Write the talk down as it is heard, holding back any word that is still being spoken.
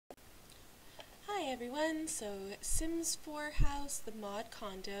everyone, so Sims 4 house, the mod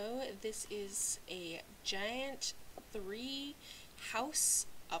condo. This is a giant 3 house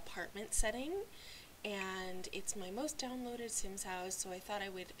apartment setting, and it's my most downloaded Sims house, so I thought I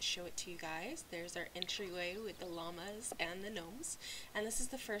would show it to you guys. There's our entryway with the llamas and the gnomes, and this is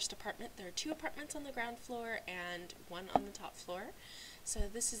the first apartment. There are 2 apartments on the ground floor and 1 on the top floor. So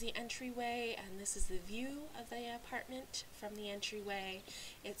this is the entryway, and this is the view of the apartment from the entryway.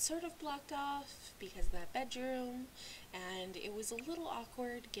 It's sort of blocked off because of that bedroom, and it was a little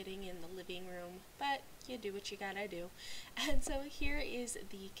awkward getting in the living room, but you do what you gotta do. And so here is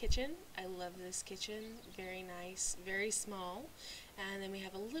the kitchen. I love this kitchen. Very nice, very small. And then we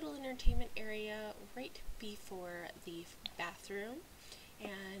have a little entertainment area right before the bathroom,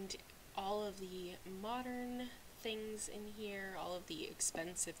 and all of the modern things in here, all of the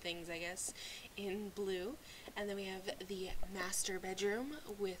expensive things, I guess, in blue. And then we have the master bedroom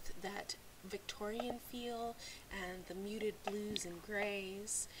with that Victorian feel and the muted blues and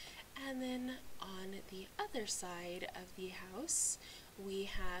grays. And then on the other side of the house, we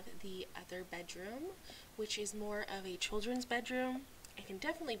have the other bedroom, which is more of a children's bedroom. It can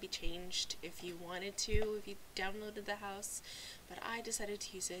definitely be changed if you wanted to, if you downloaded the house, but I decided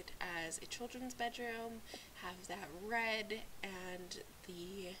to use it as a children's bedroom, have that red and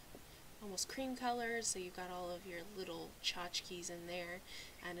the almost cream colors, so you've got all of your little tchotchkes in there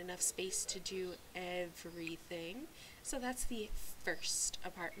and enough space to do everything. So that's the first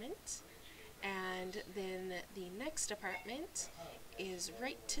apartment. And then the next apartment is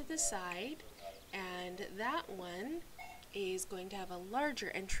right to the side, and that one is going to have a larger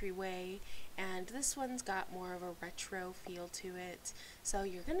entryway, and this one's got more of a retro feel to it. So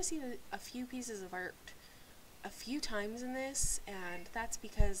you're going to see a few pieces of art a few times in this, and that's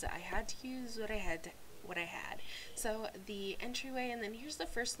because I had to use what I had. So the entryway, and then here's the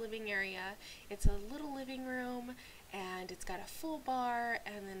first living area. It's a little living room, and it's got a full bar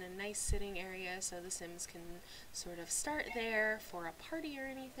and then a nice sitting area, so the Sims can sort of start there for a party or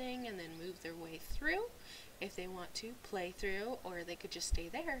anything and then move their way through if they want to play through, or they could just stay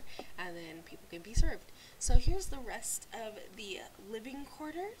there and then people can be served. So here's the rest of the living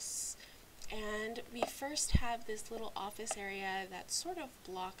quarters, and we first have this little office area that's sort of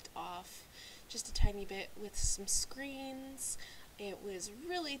blocked off just a tiny bit with some screens. It was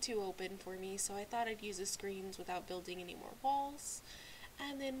really too open for me, so I thought I'd use the screens without building any more walls.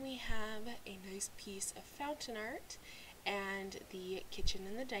 And then we have a nice piece of fountain art and the kitchen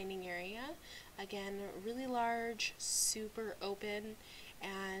and the dining area. Again, really large, super open,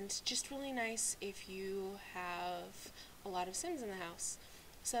 and just really nice if you have a lot of Sims in the house.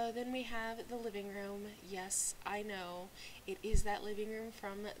 So then we have the living room. Yes, I know, it is that living room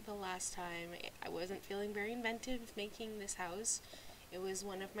from the last time. I wasn't feeling very inventive making this house. It was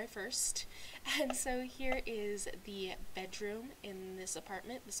one of my first. And so here is the bedroom in this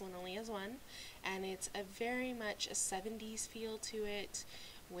apartment. This one only has one. And it's a very much a 70s feel to it,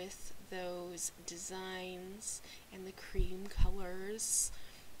 with those designs and the cream colors.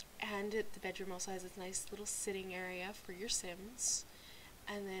 And the bedroom also has this nice little sitting area for your Sims.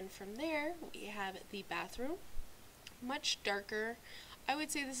 And then from there, we have the bathroom, much darker. I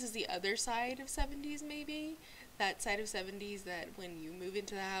would say this is the other side of 70s maybe, that side of 70s that when you move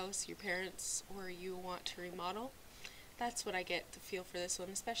into the house, your parents or you want to remodel. That's what I get the feel for this one,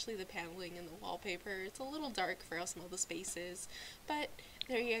 especially the paneling and the wallpaper. It's a little dark for how small the space is, but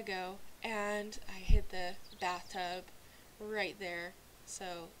there you go. And I hid the bathtub right there,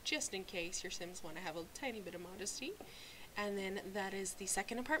 so just in case your Sims want to have a tiny bit of modesty. And then that is the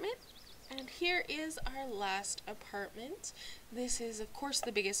second apartment. And here is our last apartment. This is, of course,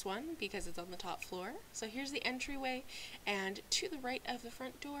 the biggest one because it's on the top floor. So here's the entryway, and to the right of the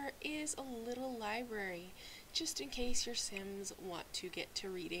front door is a little library, just in case your Sims want to get to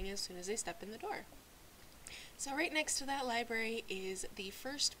reading as soon as they step in the door. So right next to that library is the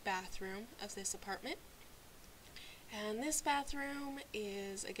first bathroom of this apartment. And this bathroom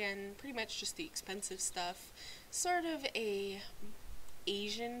is, again, pretty much just the expensive stuff. Sort of a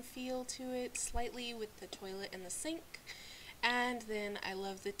Asian feel to it, slightly, with the toilet and the sink. And then I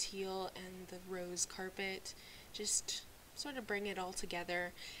love the teal and the rose carpet. Just sort of bring it all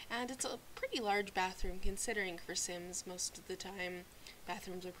together. And it's a pretty large bathroom considering for Sims most of the time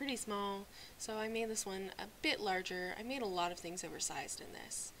bathrooms are pretty small. So I made this one a bit larger. I made a lot of things oversized in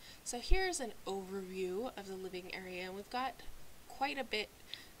this. So here's an overview of the living area, and we've got quite a bit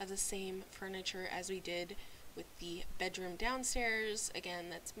of the same furniture as we did with the bedroom downstairs. Again,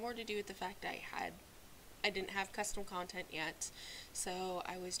 that's more to do with the fact I didn't have custom content yet, so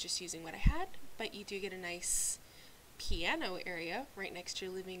I was just using what I had, but you do get a nice piano area right next to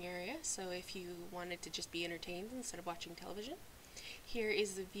your living area, so if you wanted to just be entertained instead of watching television. Here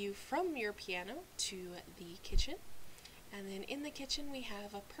is the view from your piano to the kitchen. And then in the kitchen we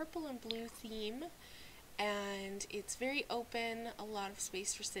have a purple and blue theme, and it's very open, a lot of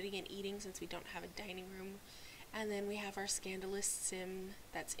space for sitting and eating since we don't have a dining room. And then we have our scandalous sim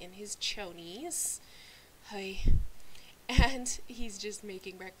that's in his chonies. Hi. And he's just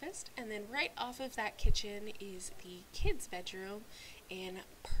making breakfast. And then right off of that kitchen is the kids' bedroom in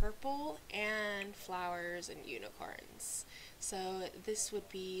purple and flowers and unicorns. So this would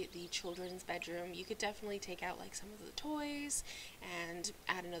be the children's bedroom. You could definitely take out like some of the toys and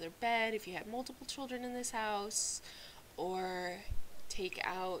add another bed if you had multiple children in this house, or take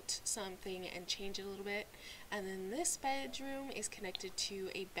out something and change it a little bit. And then this bedroom is connected to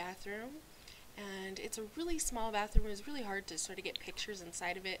a bathroom, and it's a really small bathroom. It was really hard to sort of get pictures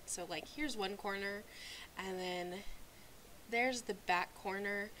inside of it. So like here's one corner, and then there's the back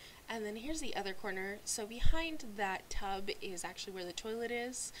corner, and then here's the other corner. So behind that tub is actually where the toilet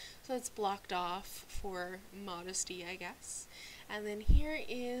is, so it's blocked off for modesty, I guess. And then here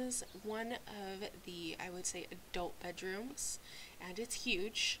is one of the, I would say, adult bedrooms, and it's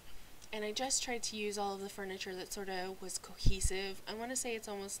huge. And I just tried to use all of the furniture that sort of was cohesive. I want to say it's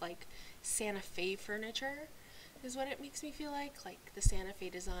almost like Santa Fe furniture is what it makes me feel like the Santa Fe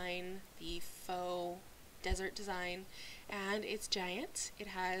design, the faux desert design, and it's giant. It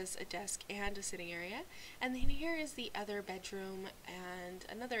has a desk and a sitting area. And then here is the other bedroom and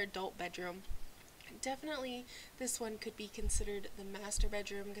another adult bedroom. Definitely this one could be considered the master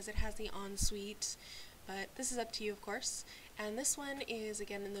bedroom because it has the ensuite, but this is up to you, of course. And this one is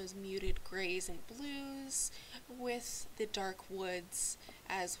again in those muted grays and blues with the dark woods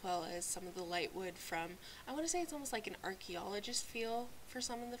as well as some of the light wood from, I want to say it's almost like an archaeologist feel for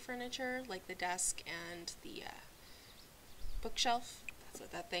some of the furniture, like the desk and the bookshelf. That's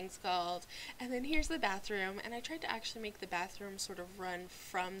what that thing's called. And then here's the bathroom, and I tried to actually make the bathroom sort of run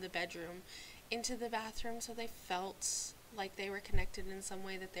from the bedroom into the bathroom so they felt like they were connected in some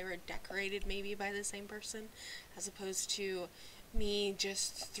way, that they were decorated maybe by the same person, as opposed to me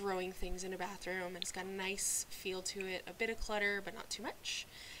just throwing things in a bathroom. And it's got a nice feel to it, a bit of clutter but not too much.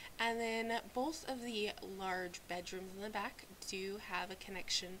 And then both of the large bedrooms in the back do have a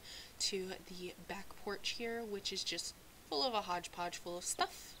connection to the back porch here, which is just full of a hodgepodge full of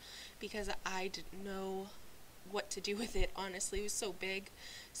stuff because I didn't know what to do with it. Honestly, it was so big,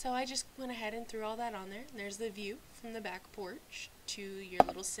 so I just went ahead and threw all that on there. And there's the view from the back porch to your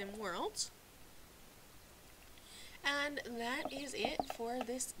little sim world. And that is it for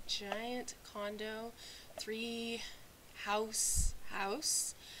this giant condo 3 house.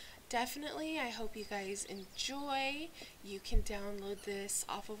 Definitely, I hope you guys enjoy. You can download this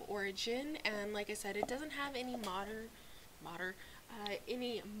off of Origin, and like I said, it doesn't have any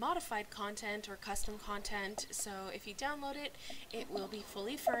any modified content or custom content, so if you download it, it will be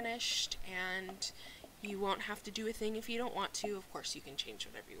fully furnished and you won't have to do a thing if you don't want to. Of course, you can change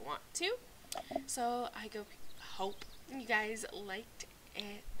whatever you want to. So I hope you guys liked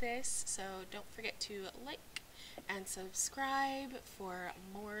this, so don't forget to like and subscribe for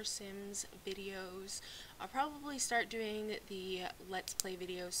more Sims videos. I'll probably start doing the Let's Play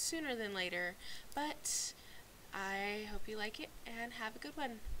videos sooner than later, but I hope you like it and have a good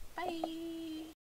one. Bye!